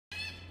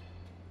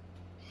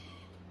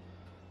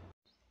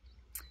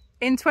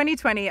In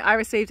 2020, I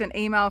received an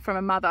email from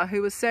a mother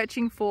who was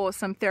searching for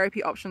some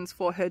therapy options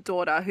for her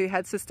daughter who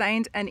had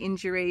sustained an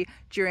injury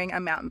during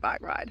a mountain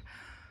bike ride.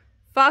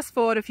 Fast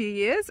forward a few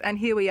years and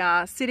here we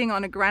are sitting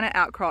on a granite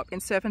outcrop in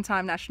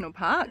Serpentine National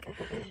Park,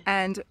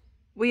 and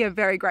we are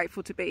very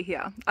grateful to be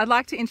here. I'd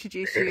like to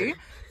introduce you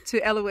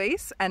to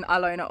Eloise and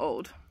Eloise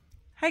Auld.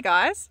 Hey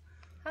guys.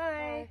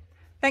 Hi.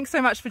 Thanks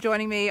so much for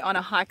joining me on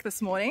a hike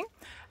this morning.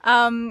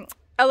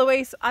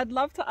 Eloise, I'd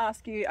love to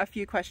ask you a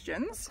few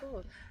questions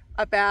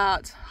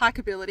about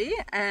hikeability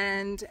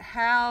and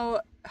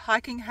how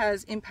hiking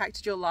has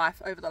impacted your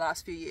life over the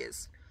last few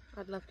years.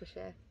 I'd love to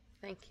share.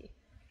 Thank you.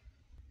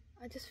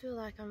 I just feel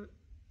like I'm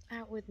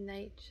out with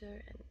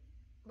nature and,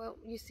 well,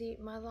 you see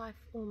my life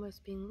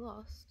almost being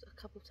lost a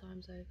couple of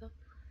times over.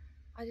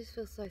 I just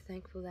feel so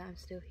thankful that I'm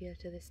still here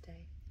to this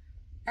day.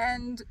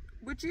 And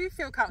would you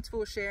feel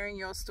comfortable sharing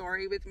your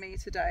story with me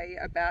today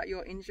about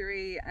your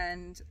injury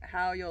and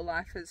how your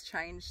life has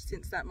changed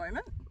since that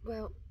moment?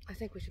 Well, I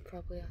think we should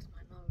probably ask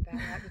my mum about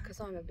that because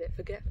I'm a bit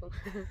forgetful.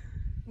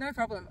 No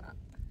problem.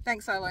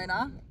 Thanks,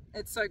 Ilona.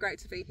 It's so great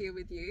to be here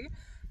with you.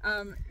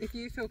 If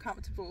you feel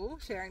comfortable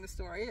sharing the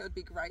story, it would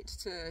be great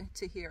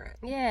to hear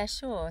it. Yeah,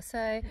 sure.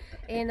 So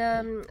in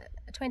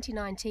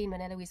 2019,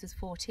 when Eloise was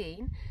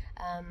 14,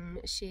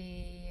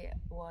 she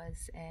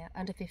was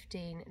under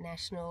 15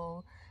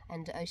 national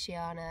and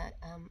Oceania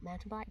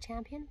mountain bike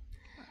champion,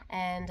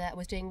 and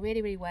was doing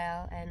really, really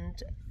well.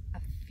 And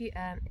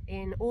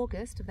in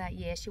August of that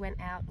year, she went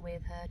out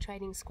with her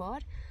training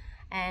squad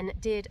and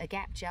did a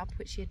gap jump,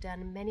 which she had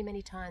done many,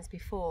 many times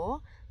before,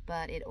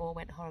 but it all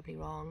went horribly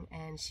wrong,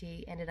 and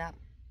she ended up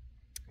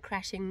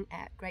crashing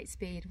at great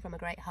speed from a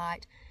great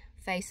height,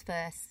 face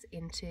first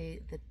into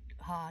the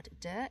hard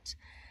dirt.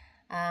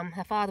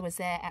 Her father was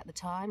there at the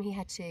time. He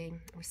had to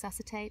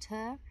resuscitate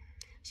her.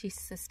 She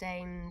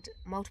sustained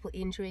multiple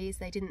injuries.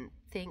 They didn't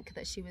think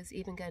that she was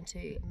even going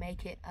to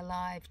make it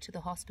alive to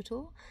the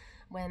hospital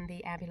when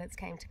the ambulance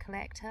came to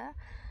collect her.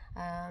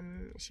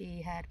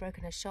 She had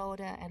broken her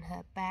shoulder and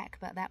her back,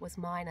 but that was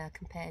minor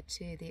compared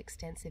to the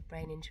extensive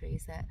brain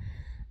injuries that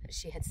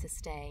she had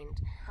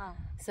sustained. Oh.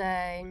 So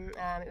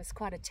it was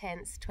quite a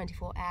tense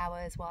 24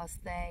 hours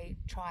whilst they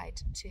tried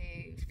to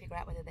figure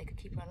out whether they could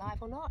keep her alive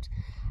or not,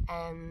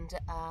 and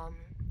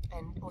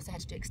also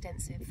had to do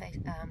extensive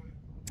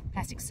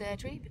plastic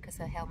surgery because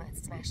her helmet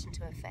had smashed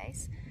into her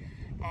face,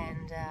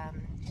 and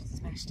she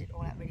smashed it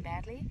all out really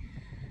badly.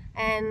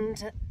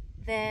 And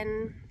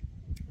then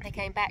they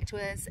came back to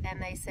us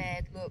and they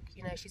said, look,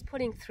 you know, she's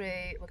putting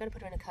through, we're going to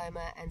put her in a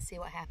coma and see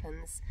what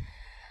happens.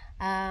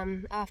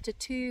 After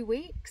 2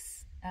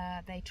 weeks,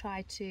 they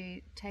tried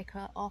to take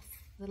her off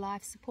the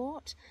life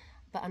support,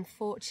 but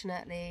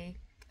unfortunately,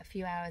 a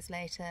few hours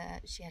later,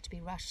 she had to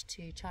be rushed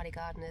to Charlie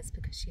Gardner's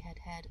because she had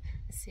had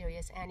a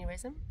serious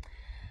aneurysm.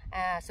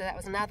 So that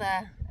was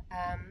another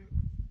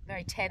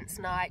very tense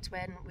night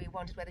when we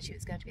wondered whether she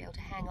was going to be able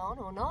to hang on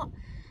or not.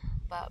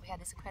 But we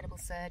had this incredible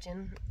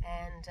surgeon,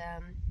 and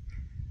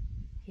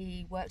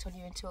he worked on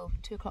you until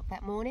 2 o'clock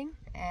that morning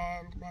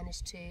and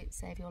managed to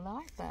save your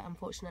life. But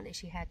unfortunately,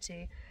 she had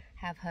to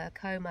have her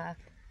coma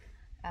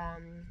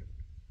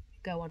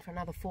go on for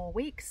another 4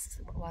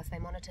 weeks whilst they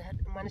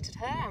monitored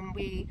her. And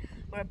we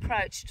were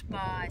approached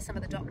by some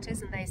of the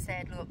doctors, and they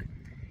said, look,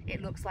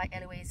 it looks like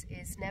Eloise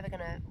is never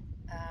going to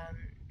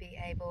be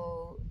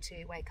able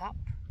to wake up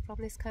from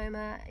this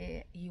coma.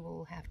 You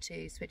will have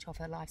to switch off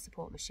her life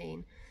support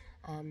machine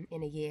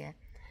in a year.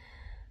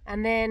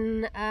 And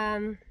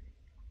then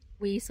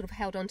we sort of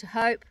held on to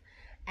hope,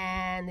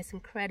 and this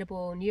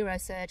incredible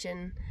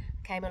neurosurgeon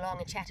came along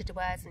and chatted to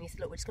us, and he said,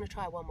 look, we're just going to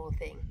try one more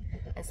thing.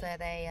 And so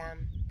they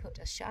put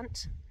a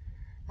shunt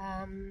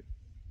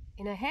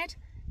in her head,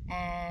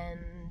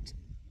 and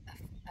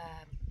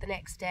the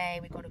next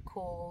day we got a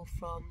call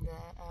from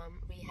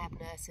the rehab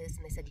nurses,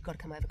 and they said, you've got to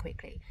come over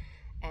quickly.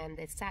 And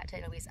they sat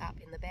Eloise up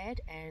in the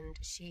bed, and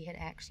she had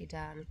actually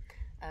done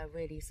a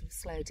really sort of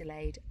slow,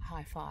 delayed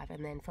high five,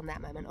 and then from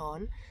that moment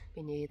on,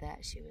 we knew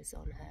that she was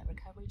on her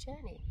recovery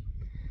journey.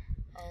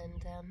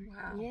 And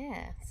wow.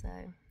 Yeah, so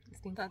it's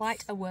been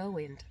quite a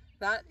whirlwind.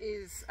 That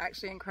is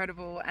actually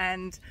incredible.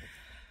 And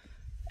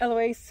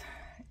Eloise,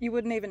 you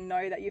wouldn't even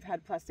know that you've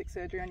had plastic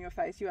surgery on your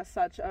face. You are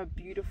such a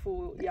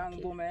beautiful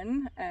young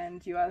woman,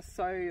 and you are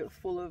so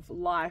full of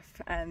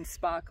life and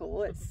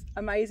sparkle. It's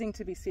amazing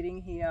to be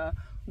sitting here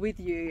with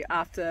you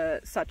after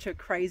such a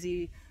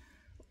crazy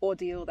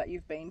ordeal that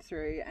you've been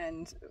through.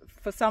 And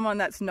for someone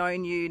that's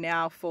known you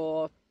now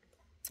for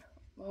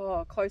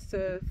close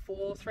to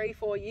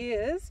 4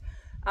 years,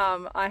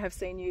 I have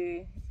seen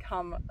you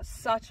come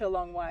such a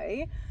long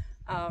way,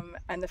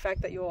 and the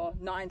fact that you're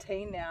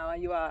 19 now,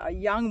 you are a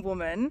young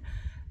woman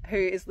who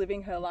is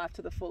living her life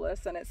to the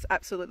fullest, and it's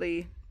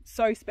absolutely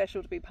so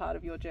special to be part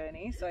of your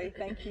journey. So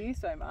thank you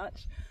so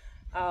much.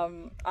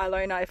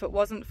 Ilona, if it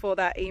wasn't for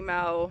that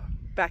email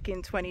back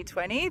in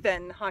 2020,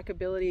 then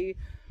hikeability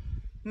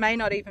may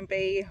not even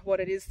be what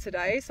it is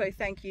today. So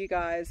thank you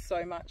guys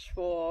so much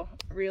for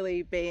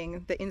really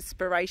being the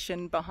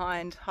inspiration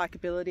behind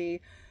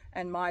hikeability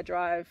and my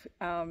drive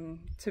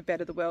to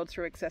better the world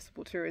through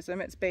accessible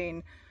tourism. It's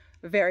been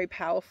very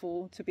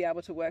powerful to be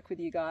able to work with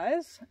you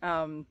guys.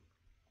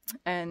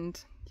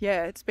 And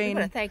yeah, it's been...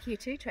 I want to thank you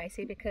too,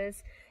 Tracy,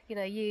 because, you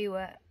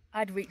know,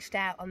 I'd reached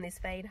out on this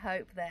vain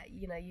hope that,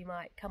 you know, you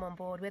might come on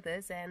board with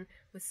us, and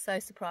was so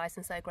surprised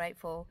and so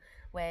grateful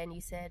when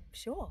you said,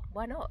 sure,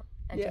 why not?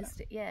 And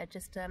just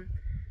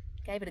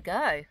gave it a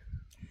go.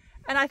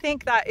 And I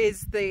think that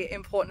is the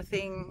important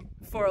thing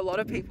for a lot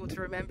of people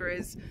to remember,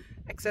 is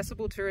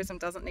accessible tourism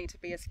doesn't need to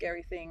be a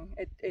scary thing.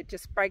 It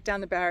just break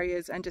down the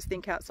barriers and just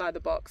think outside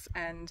the box,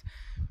 and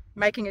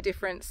making a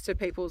difference to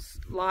people's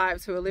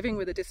lives who are living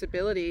with a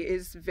disability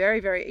is very,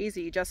 very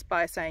easy just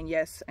by saying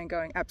yes and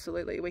going,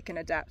 absolutely, we can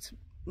adapt,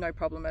 no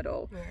problem at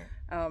all.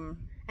 Yeah.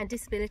 And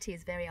disability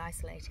is very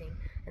isolating,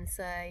 and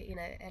so, you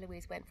know,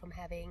 Eloise went from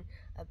having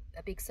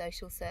a big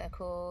social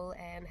circle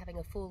and having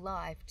a full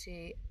life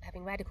to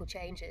having radical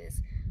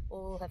changes.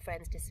 All her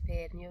friends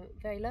disappeared, and you were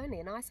very lonely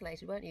and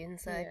isolated, weren't you? And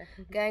so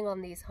going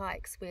on these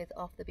hikes with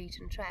Off the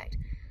Beaten Track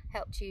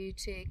helped you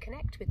to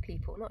connect with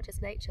people, not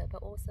just nature,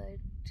 but also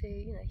to,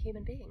 you know,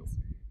 human beings,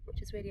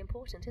 which is really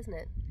important, isn't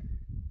it?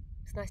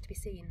 It's nice to be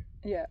seen.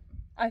 Yeah,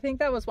 I think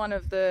that was one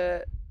of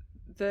the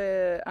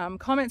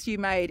comments you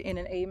made in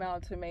an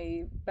email to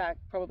me back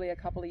probably a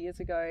couple of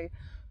years ago,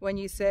 when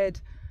you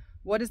said,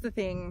 what is the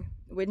thing,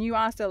 when you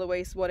asked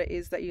Eloise what it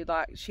is that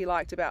she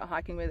liked about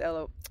hiking with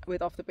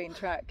Off the Beaten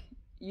Track,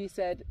 you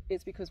said,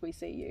 it's because we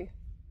see you.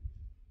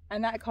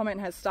 And that comment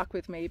has stuck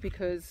with me,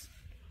 because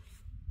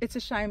it's a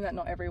shame that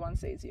not everyone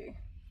sees you.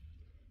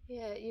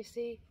 Yeah, you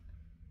see,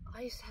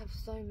 I used to have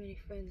so many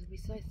friends and be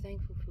so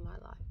thankful for my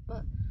life,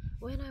 but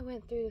when I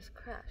went through this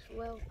crash,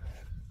 well,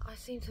 I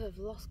seem to have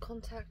lost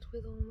contact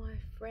with all my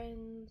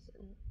friends,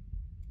 and,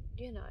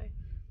 you know,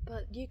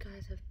 but you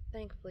guys have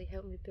thankfully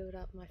helped me build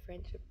up my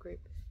friendship group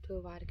to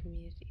a wider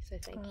community, so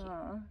thank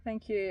you.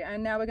 Thank you.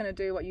 And now we're going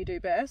to do what you do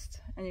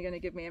best, and you're going to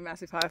give me a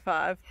massive high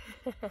five.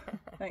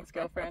 Thanks,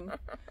 girlfriend.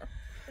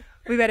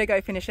 We better go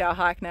finish our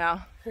hike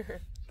now.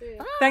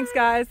 Yeah. Thanks,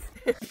 guys.